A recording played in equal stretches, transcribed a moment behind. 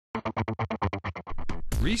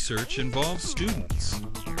Research involves students.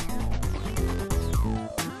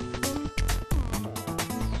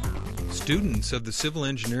 Students of the Civil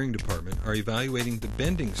Engineering Department are evaluating the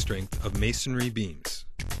bending strength of masonry beams.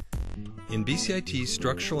 In BCIT's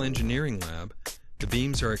Structural Engineering Lab, the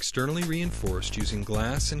beams are externally reinforced using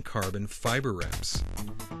glass and carbon fiber wraps.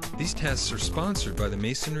 These tests are sponsored by the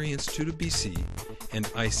Masonry Institute of BC and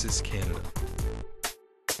ISIS Canada.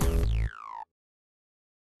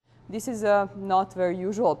 This is a not very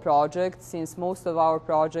usual project, since most of our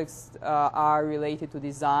projects are related to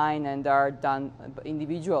design and are done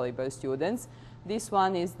individually by students. This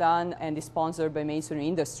one is done and is sponsored by Masonry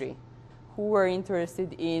industry, who were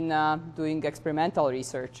interested in doing experimental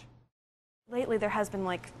research. Lately there has been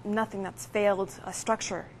nothing that's failed a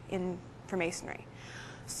structure for masonry.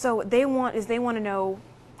 So what they want to know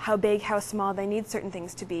how big, how small they need certain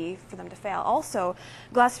things to be for them to fail. Also,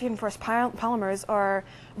 glass reinforced polymers are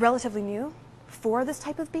relatively new for this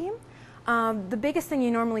type of beam. The biggest thing you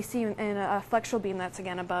normally see in a flexural beam that's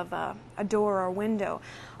again above a door or a window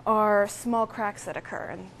are small cracks that occur,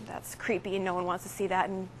 and that's creepy and no one wants to see that,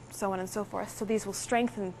 and so on and so forth. So these will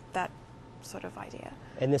strengthen that sort of idea.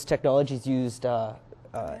 And this technology is used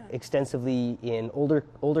extensively in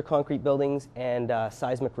older concrete buildings and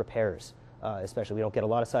seismic repairs. Especially, we don't get a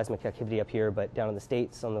lot of seismic activity up here, but down in the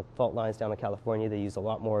States, on the fault lines down in California, they use a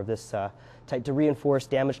lot more of this type to reinforce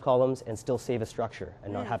damaged columns and still save a structure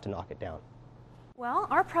and not have to knock it down. Well,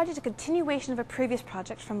 our project is a continuation of a previous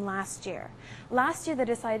project from last year. Last year they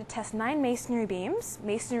decided to test 9 masonry beams.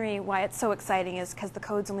 Masonry, why it's so exciting is because the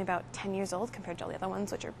code's only about 10 years old compared to all the other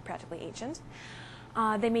ones, which are practically ancient.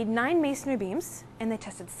 They made 9 masonry beams and they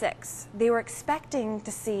tested 6. They were expecting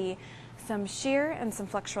to see some shear and some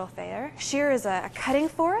flexural failure. Shear is a cutting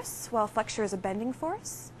force, while flexure is a bending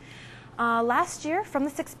force. Last year, from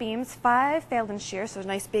the 6 beams, 5 failed in shear, so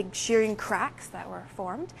nice big shearing cracks that were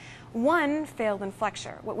formed. 1 failed in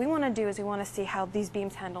flexure. What we want to do is we want to see how these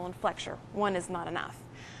beams handle in flexure. 1 is not enough.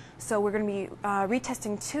 So we're going to be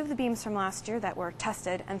retesting 2 of the beams from last year that were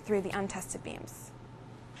tested and 3 of the untested beams.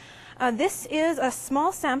 This is a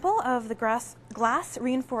small sample of the glass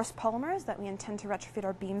reinforced polymers that we intend to retrofit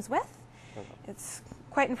our beams with. It's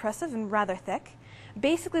quite impressive and rather thick.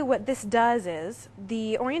 Basically what this does is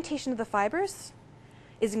the orientation of the fibers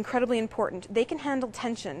is incredibly important. They can handle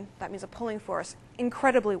tension, that means a pulling force,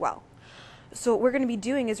 incredibly well. So what we're going to be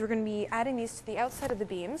doing is we're going to be adding these to the outside of the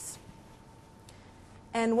beams,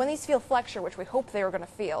 and when these feel flexure, which we hope they are going to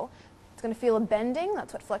feel, it's going to feel a bending.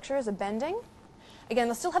 That's what flexure is, a bending. Again,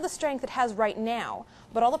 they'll still have the strength it has right now,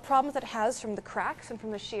 but all the problems that it has from the cracks and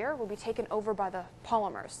from the shear will be taken over by the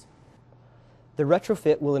polymers. The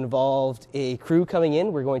retrofit will involve a crew coming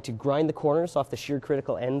in. We're going to grind the corners off the shear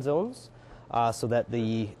critical end zones so that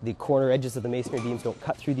the corner edges of the masonry beams don't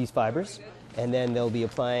cut through these fibers. And then they'll be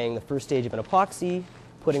applying the first stage of an epoxy,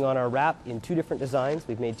 putting on our wrap in 2 different designs.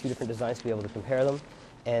 We've made 2 different designs to be able to compare them.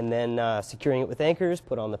 And then securing it with anchors,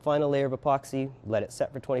 put on the final layer of epoxy, let it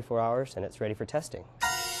set for 24 hours, and it's ready for testing.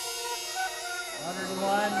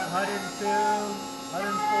 101, 102,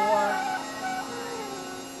 104.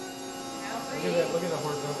 Look at the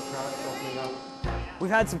horizontal crack opening up.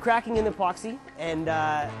 We've had some cracking in the epoxy, and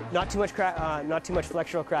not too much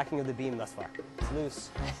flexural cracking of the beam thus far. It's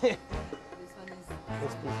loose.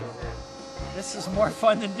 This is more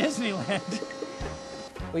fun than Disneyland.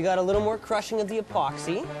 We got a little more crushing of the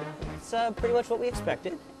epoxy. It's pretty much what we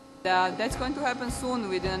expected. That's going to happen soon,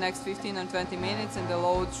 within the next 15 or 20 minutes, and the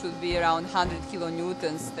load should be around 100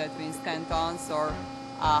 kilonewtons. That means 10 tons or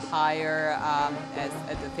higher at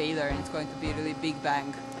the failure, and it's going to be a really big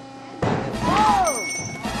bang.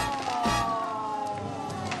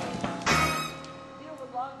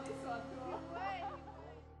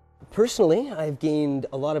 Personally, I've gained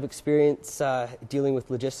a lot of experience dealing with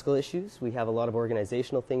logistical issues. We have a lot of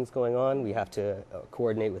organizational things going on. We have to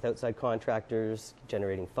coordinate with outside contractors,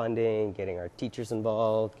 generating funding, getting our teachers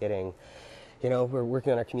involved, we're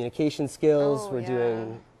working on our communication skills.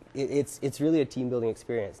 It's really a team building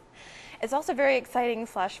experience. It's also very exciting /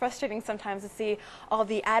 frustrating sometimes to see all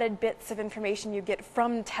the added bits of information you get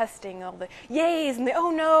from testing, all the yays and the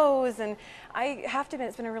oh no's, and I have to admit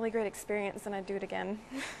it's been a really great experience, and I'd do it again.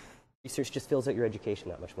 Research just fills out your education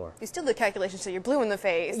that much more. You still do calculations, so you're blue in the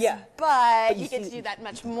face. Yeah. But you get to do that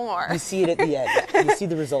much more. You see it at the end. You see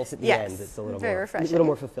the results at the end. It's a little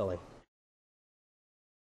more fulfilling.